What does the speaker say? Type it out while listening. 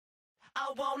I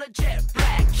want a jet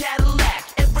black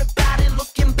Cadillac. Everybody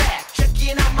looking back,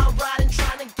 checking out my ride and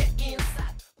trying to get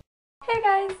inside. Hey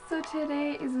guys, so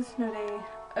today is a snow day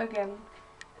again.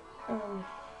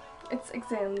 It's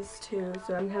exams too,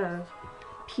 so I'm kind of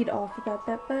peed off about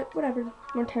that, but whatever.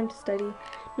 More time to study.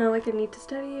 Not like I need to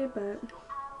study, but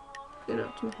you know,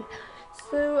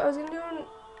 so I was gonna do an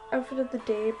outfit of the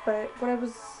day, but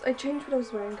I changed what I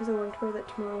was wearing because I wanted to wear that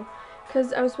tomorrow.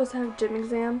 Because I was supposed to have a gym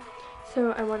exam,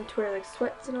 so I wanted to wear like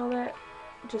sweats and all that,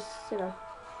 just, you know,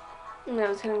 and I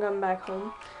was kind of going back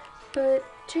home. But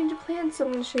change of plans, so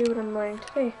I'm going to show you what I'm wearing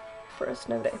today for a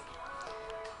snow day.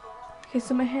 Okay,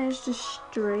 so my hair is just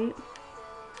straight.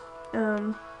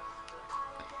 And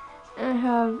I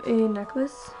have a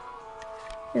necklace,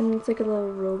 and it's like a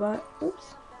little robot.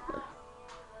 Oops.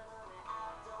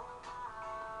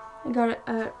 I got it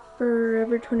at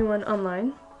Forever 21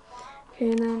 online.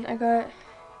 Okay, and then I got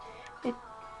a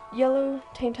yellow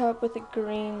tank top with a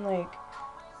green, like,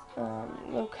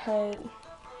 low cut,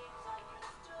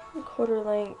 quarter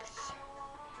length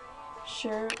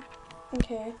shirt.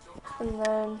 Okay, and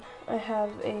then I have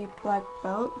a black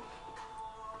belt.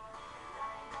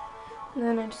 And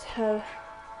then I just have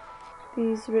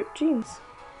these ripped jeans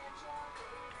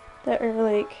that are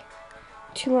like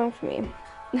too long for me.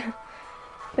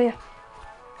 But yeah.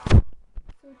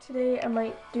 So today I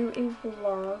might do a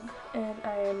vlog, and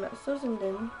I am so zoomed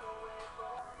in.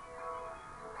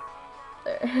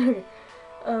 There.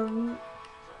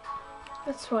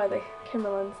 That's why the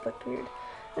camera lens looked weird.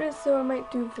 And so I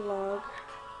might do vlog,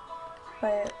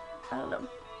 but I don't know.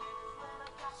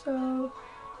 So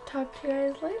talk to you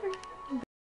guys later.